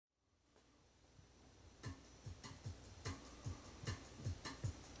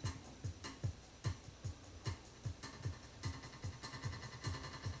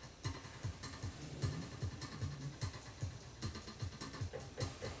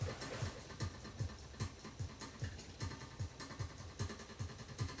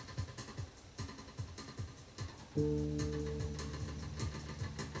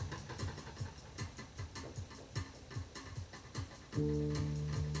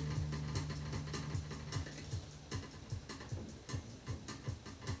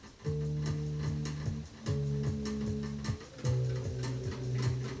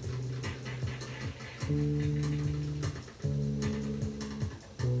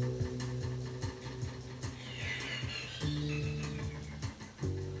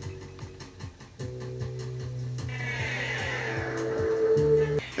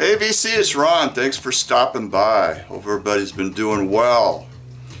Hey VC, it's Ron. Thanks for stopping by. Hope everybody's been doing well.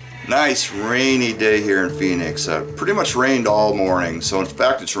 Nice rainy day here in Phoenix. Pretty much rained all morning, so in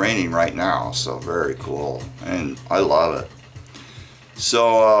fact it's raining right now, so very cool, and I love it.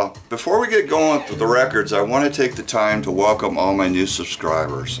 So before we get going with the records, I want to take the time to welcome all my new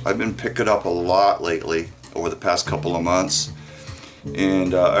subscribers. I've been picking up a lot lately over the past couple of months,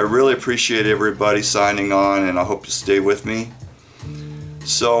 and I really appreciate everybody signing on, and I hope to stay with me.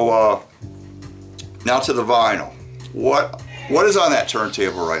 So now to the vinyl. What is on that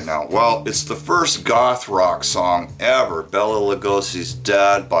turntable right now? Well, it's the first goth rock song ever, Bela Lugosi's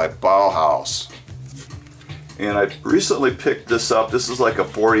Dead by Bauhaus. And I recently picked this up. This is like a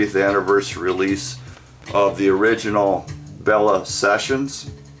 40th anniversary release of the original Bela sessions.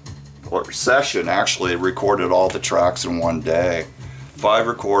 Or session, actually, recorded all the tracks in one day. 5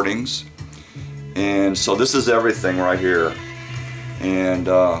 recordings. And so this is everything right here. And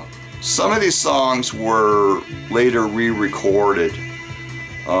some of these songs were later re-recorded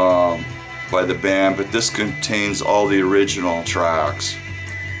by the band, but this contains all the original tracks.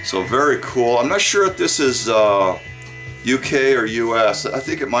 So very cool. I'm not sure if this is UK or US. I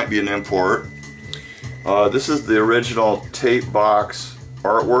think it might be an import. This is the original tape box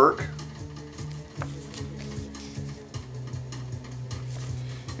artwork.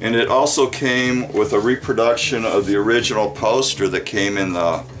 And it also came with a reproduction of the original poster that came in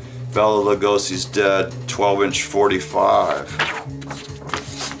the Bela Lugosi's Dead 12-inch 45.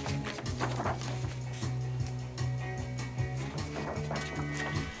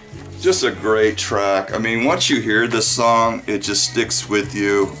 Just a great track. I mean, once you hear this song, it just sticks with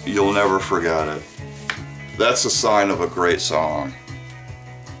you. You'll never forget it. That's a sign of a great song.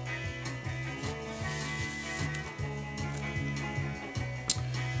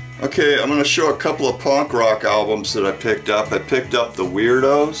 Okay, I'm going to show a couple of punk rock albums that I picked up. I picked up The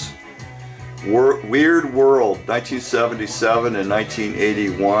Weirdos, Weird World, 1977 and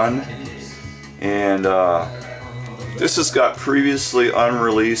 1981. And this has got previously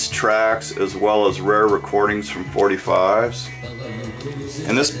unreleased tracks as well as rare recordings from 45s.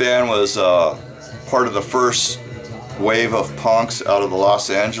 And this band was part of the first wave of punks out of the Los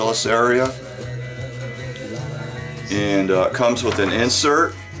Angeles area. And it comes with an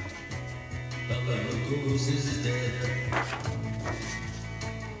insert.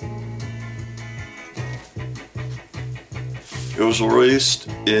 It was released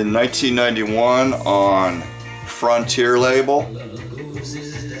in 1991 on Frontier label.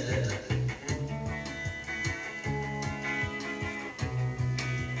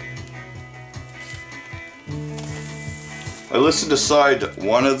 I listened to side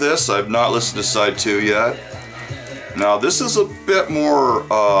 1 of this. I've not listened to side 2 yet. Now this is a bit more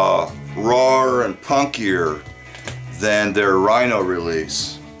raw and punkier than their Rhino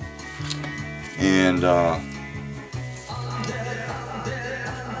release. And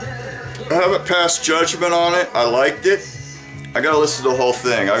I haven't passed judgment on it. I liked it. I gotta listen to the whole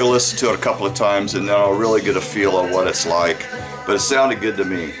thing. I gotta listen to it a couple of times and then I'll really get a feel of what it's like. But it sounded good to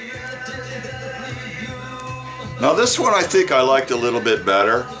me. Now this one I think I liked a little bit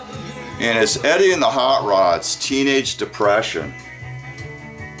better. And it's Eddie and the Hot Rods, Teenage Depression.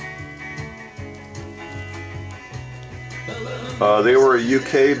 They were a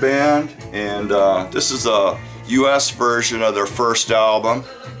UK band, and this is a US version of their first album.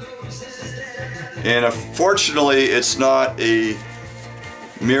 And unfortunately, it's not a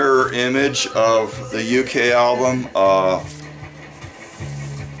mirror image of the UK album.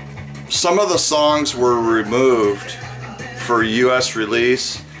 Some of the songs were removed for US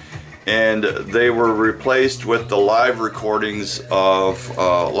release, and they were replaced with the live recordings of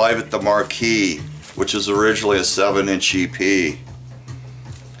Live at the Marquee, which is originally a 7-inch EP.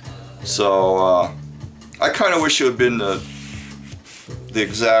 So I kind of wish it would have been the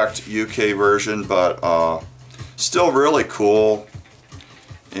exact UK version, but still really cool.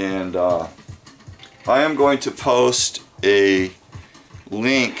 And I am going to post a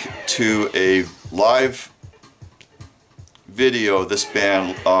link to a live video of this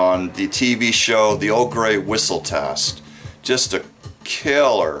band on the TV show The Old Grey Whistle Test. Just a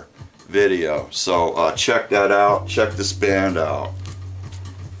killer video. So check that out. Check this band out.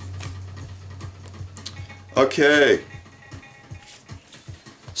 Okay.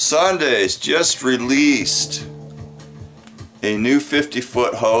 Sundays just released a new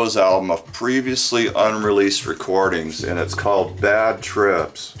 50-foot hose album of previously unreleased recordings, and it's called Bad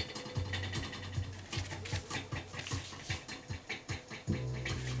Trips.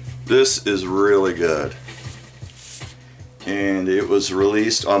 This is really good. And it was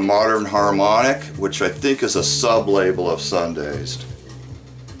released on Modern Harmonic, which I think is a sub-label of Sundazed.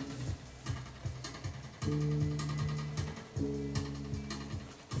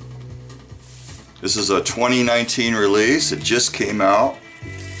 This is a 2019 release. It just came out.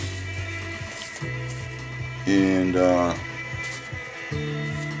 And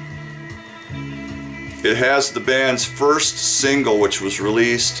it has the band's first single, which was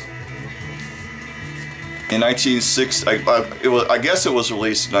released in 1960. I guess it was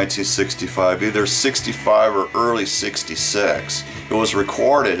released in 1965, either 65 or early 66. It was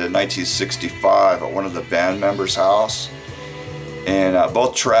recorded in 1965 at one of the band members' house. And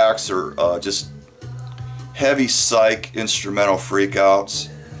both tracks are just heavy psych instrumental freakouts,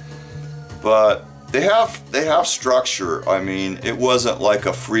 but they have structure. I mean, it wasn't like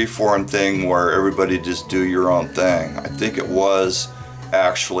a free-form thing where everybody just do your own thing. I think it was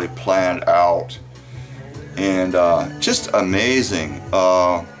actually planned out, and just amazing.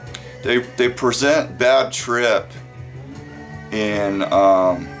 They present Bad Trip in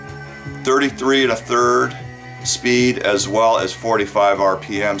 33 1/3 speed as well as 45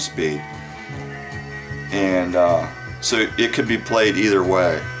 RPM speed. And so it could be played either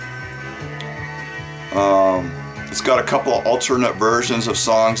way. It's got a couple of alternate versions of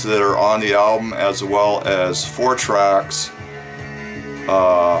songs that are on the album, as well as 4 tracks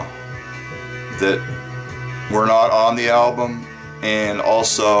that were not on the album, and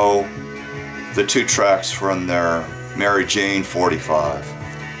also the 2 tracks from their Mary Jane 45.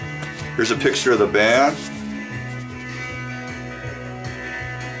 Here's a picture of the band.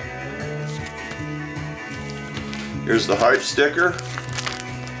 Here's the hype sticker.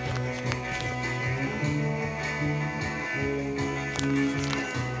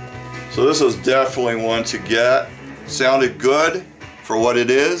 So this was definitely one to get. Sounded good for what it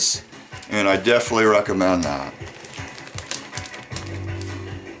is, and I definitely recommend that.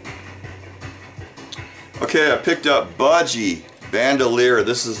 Okay, I picked up Budgie Bandolier.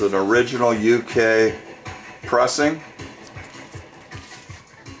 This is an original UK pressing.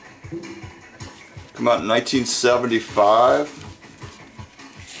 Come out in 1975.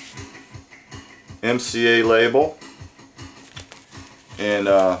 MCA label. And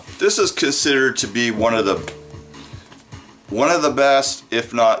this is considered to be one of the best,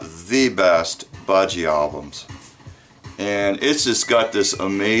 if not the best, Budgie albums. And it's just got this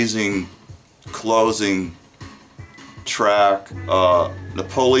amazing closing track,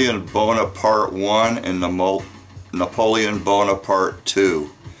 Napoleon Bonaparte 1 and Napoleon Bonaparte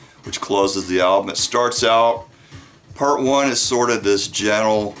 2, which closes the album. It starts out, part 1 is sort of this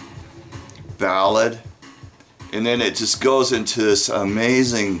gentle ballad, and then it just goes into this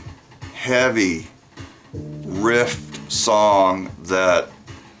amazing heavy riff song that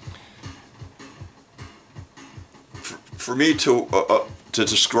for me to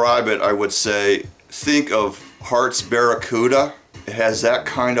describe it, I would say think of Heart's Barracuda. It has that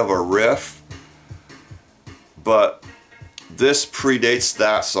kind of a riff, but this predates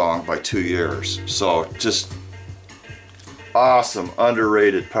that song by 2 years. So just awesome,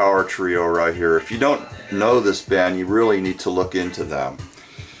 underrated power trio right here. If you don't know this band, you really need to look into them.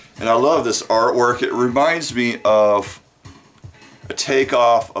 And I love this artwork. It reminds me of a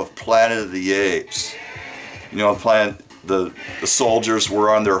takeoff of Planet of the Apes. You know, the soldiers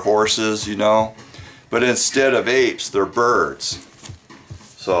were on their horses, you know, but instead of apes, they're birds.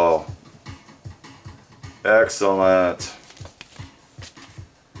 So excellent.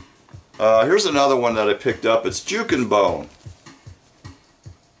 Here's another one that I picked up. It's Juke and Bone.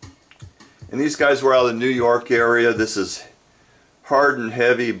 And these guys were out of the New York area. This is hard and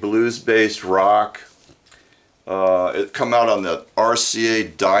heavy blues-based rock. It come out on the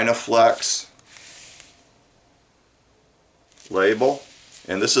RCA Dynaflex label.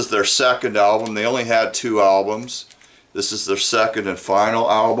 And this is their second album. They only had 2 albums. This is their second and final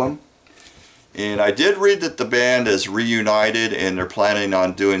album. And I did read that the band is reunited and they're planning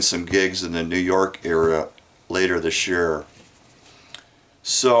on doing some gigs in the New York area later this year.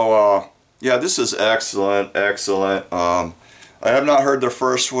 So yeah, this is excellent, excellent. I have not heard their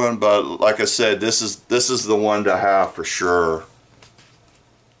first one, but like I said, this is the one to have for sure.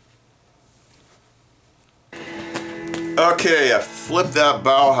 Okay, I flipped that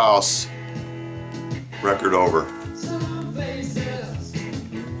Bauhaus record over.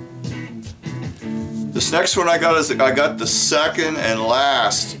 This next one I got is the second and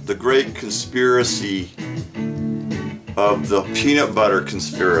last, The Great Conspiracy of the Peanut Butter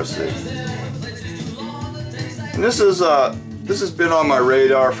Conspiracy. And this has been on my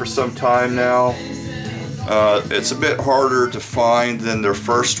radar for some time now. It's a bit harder to find than their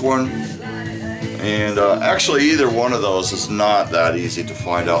first one. And actually either one of those is not that easy to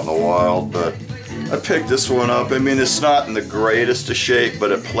find out in the wild, but I picked this one up. I mean, it's not in the greatest of shape,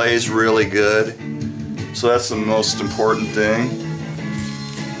 but it plays really good. So that's the most important thing.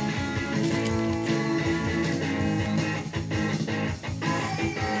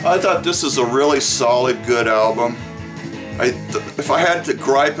 I thought this is a really solid, good album. If I had to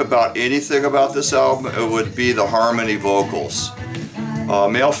gripe about anything about this album, it would be the harmony vocals.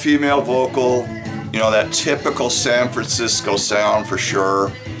 Male-female vocal, you know, that typical San Francisco sound for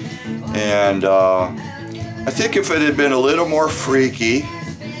sure. And I think if it had been a little more freaky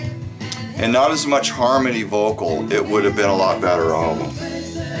and not as much harmony vocal, it would have been a lot better album.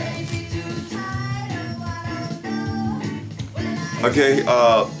 Okay,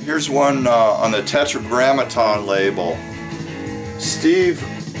 here's one on the Tetragrammaton label. Steve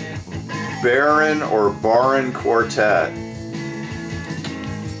Barron or Barron Quartet.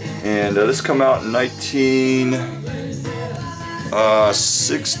 And this come out in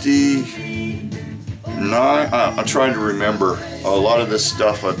 1969. I'm trying to remember. A lot of this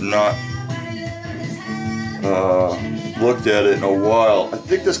stuff I've not looked at it in a while. I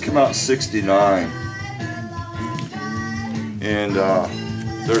think this came out in 69. And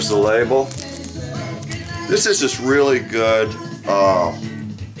there's the label. This is just really good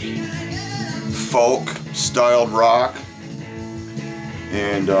folk styled rock.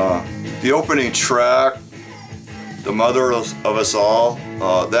 And the opening track, The Mother of Us All,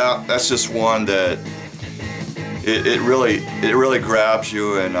 that's just one that it really grabs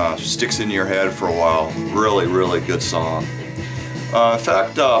you and sticks in your head for a while. Really, really good song. In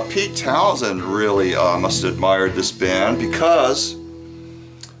fact, Pete Townsend really must have admired this band because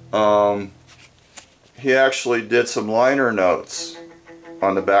he actually did some liner notes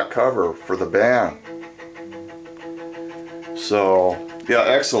on the back cover for the band. So, yeah,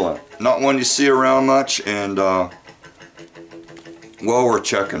 excellent. Not one you see around much, and well worth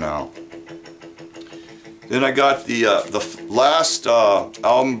checking out. Then I got the last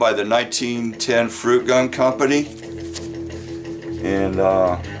album by the 1910 Fruit Gun Company. And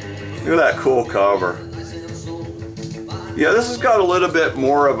look at that cool cover. Yeah, this has got a little bit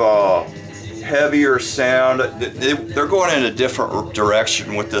more of a heavier sound. They're going in a different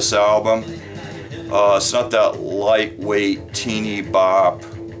direction with this album. It's not that lightweight, teeny bop,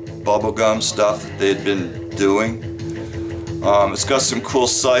 bubblegum stuff that they'd been doing. It's got some cool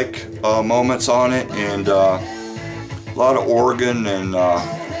psych moments on it, and a lot of organ, and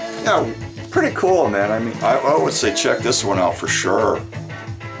yeah, pretty cool, man. I mean, I would say check this one out for sure.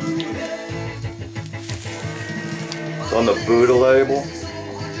 It's on the Buddha label.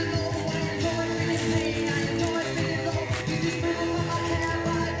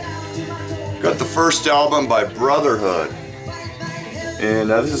 Got the first album by Brotherhood, and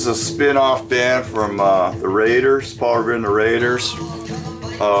this is a spin-off band from the Raiders, Paul Revere and the Raiders.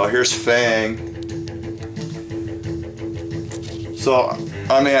 Here's Fang. So,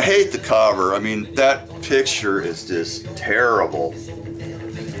 I mean, I hate the cover. I mean, that picture is just terrible,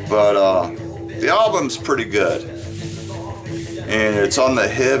 but the album's pretty good, and it's on the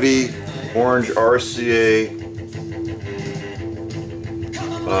heavy orange RCA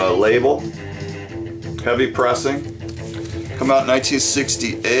label. Heavy pressing. Come out in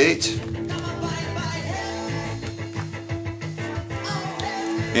 1968.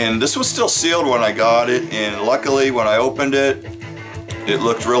 And this was still sealed when I got it, and luckily when I opened it, it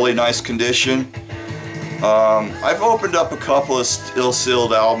looked really nice condition. I've opened up a couple of still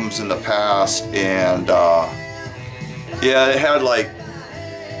sealed albums in the past, and yeah, it had like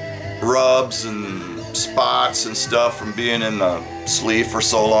rubs and spots and stuff from being in the sleeve for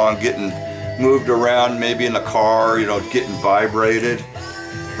so long, getting moved around, maybe in the car, you know, getting vibrated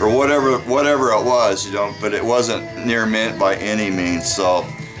or whatever it was, you know, but it wasn't near mint by any means. So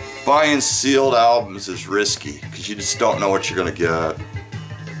buying sealed albums is risky because you just don't know what you're gonna get.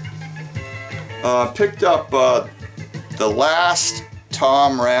 Picked up the last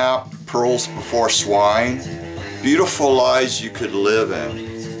Tom Rapp, Pearls Before Swine, Beautiful Lies You Could Live In.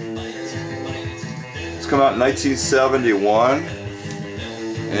 It's come out in 1971.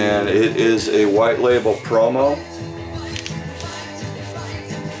 And it is a white label promo.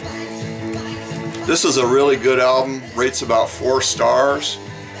 This is a really good album, rates about 4 stars.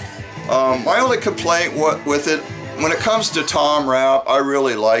 My only complaint with it, when it comes to Tom Rapp, I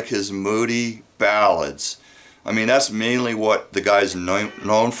really like his moody ballads. I mean, that's mainly what the guy's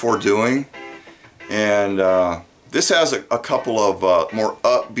known for doing. And this has a couple of more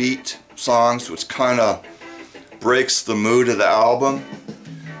upbeat songs, which kind of breaks the mood of the album.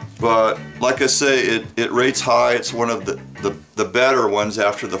 But like I say, it rates high. It's one of the better ones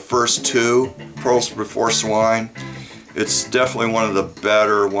after the first 2, Pearls Before Swine. It's definitely one of the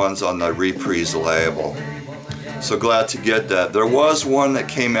better ones on the Reprise label. So glad to get that. There was one that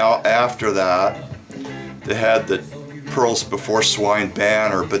came out after that that had the Pearls Before Swine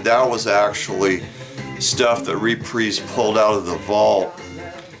banner, but that was actually stuff that Reprise pulled out of the vault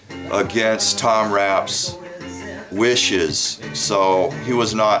against Tom Rapp's wishes. So he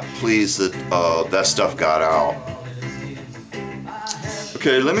was not pleased that that stuff got out.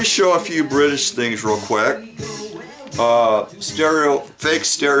 Okay, let me show a few British things real quick. Fake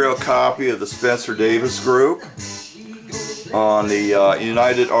stereo copy of the Spencer Davis Group on the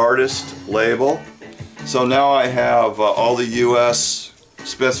United Artist label. So now I have all the US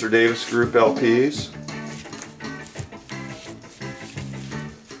Spencer Davis Group LPs.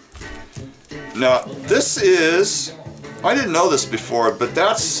 Now this is, I didn't know this before, but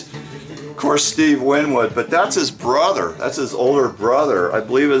that's of course Steve Winwood, but that's his brother. That's his older brother. I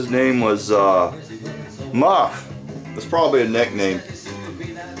believe his name was Muff. It's probably a nickname.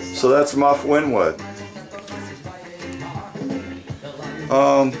 So that's Muff Winwood.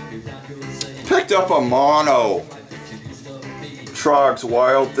 Picked up a mono Trog's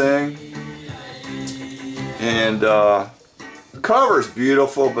Wild Thing, and the cover's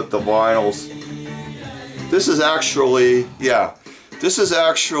beautiful, but the vinyls. This is actually, yeah, this is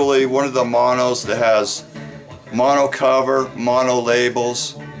actually one of the monos that has mono cover, mono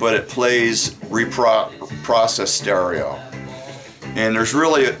labels, but it plays reprocessed stereo. And there's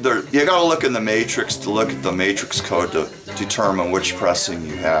really, you gotta look in the matrix to look at the matrix code to determine which pressing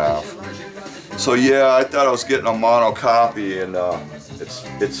you have. So yeah, I thought I was getting a mono copy, and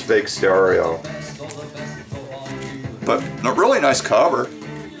it's fake stereo. But a really nice cover.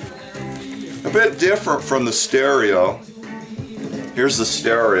 A bit different from the stereo. Here's the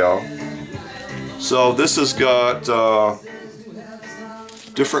stereo. So this has got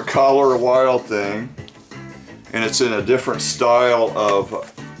different color Wild Thing, and it's in a different style of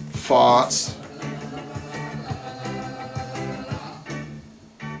fonts.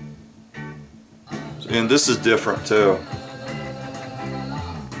 And this is different too.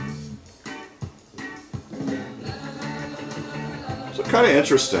 So kind of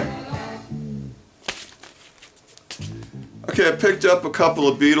interesting. Okay, I picked up a couple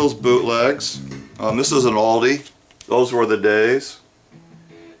of Beatles bootlegs. This is an oldie. Those were the days.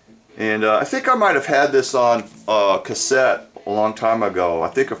 And I think I might have had this on cassette a long time ago. I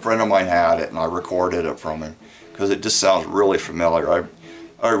think a friend of mine had it and I recorded it from him because it just sounds really familiar.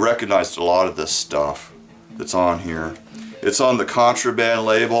 I recognized a lot of this stuff that's on here. It's on the Contraband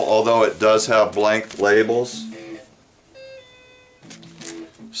label, although it does have blank labels.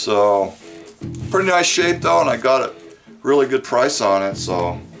 So, pretty nice shape though, and I got a really good price on it.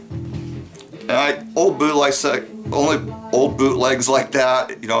 So, and old bootlegs like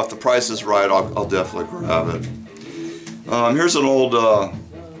that, you know, if the price is right, I'll definitely grab it. Here's an old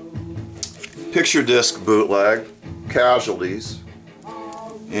picture disc bootleg, Casualties.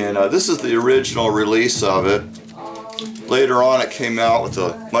 And this is the original release of it. Later on it came out with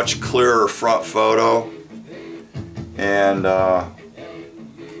a much clearer front photo, and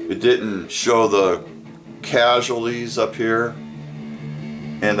it didn't show the casualties up here,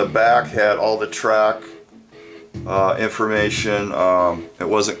 and the back had all the track information. It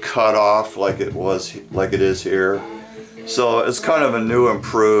wasn't cut off like it is here. So it's kind of a new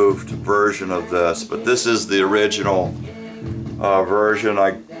improved version of this, but this is the original version.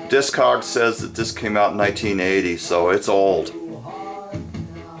 Discog says that this came out in 1980, so it's old.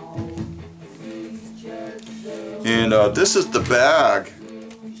 And this is the bag.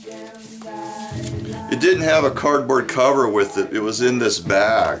 It didn't have a cardboard cover with it. It was in this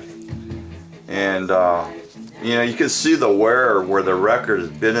bag. And you know, you can see the wear where the record has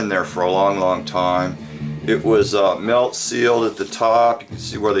been in there for a long time. It was melt sealed at the top. You can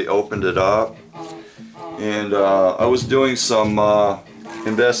see where they opened it up. And I was doing some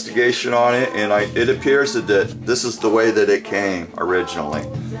investigation on it, and it appears that this is the way that it came originally.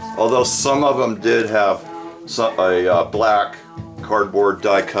 Although some of them did have a black cardboard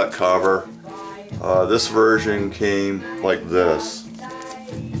die cut cover. This version came like this.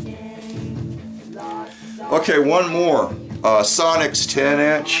 Okay, one more. Sonic's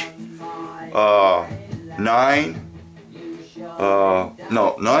 10-inch.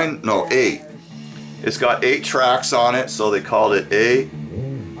 8. It's got 8 tracks on it, so they called it 8.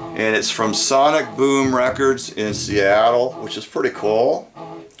 And it's from Sonic Boom Records in Seattle, which is pretty cool.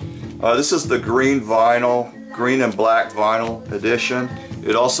 This is the green and black vinyl edition.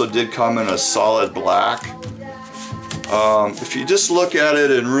 It also did come in a solid black. If you just look at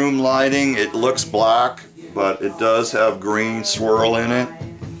it in room lighting, it looks black, but it does have green swirl in it.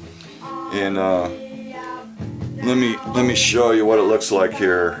 And let me show you what it looks like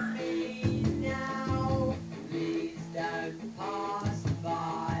here.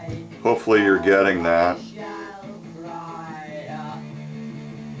 Hopefully you're getting that.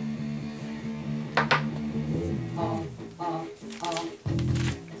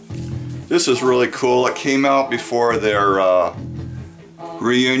 This is really cool. It came out before their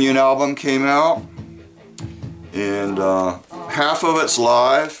reunion album came out, and half of it's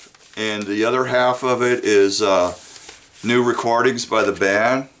live and the other half of it is new recordings by the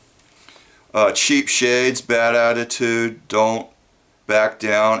band. Cheap Shades, Bad Attitude, Don't Back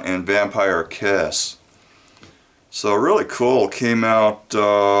Down, and Vampire Kiss. So really cool. Came out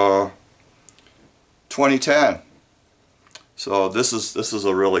 2010. So this is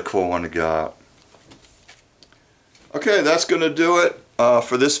a really cool one to got. Okay, that's going to do it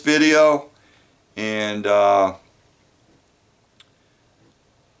for this video, and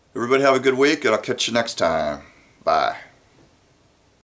everybody have a good week, and I'll catch you next time. Bye.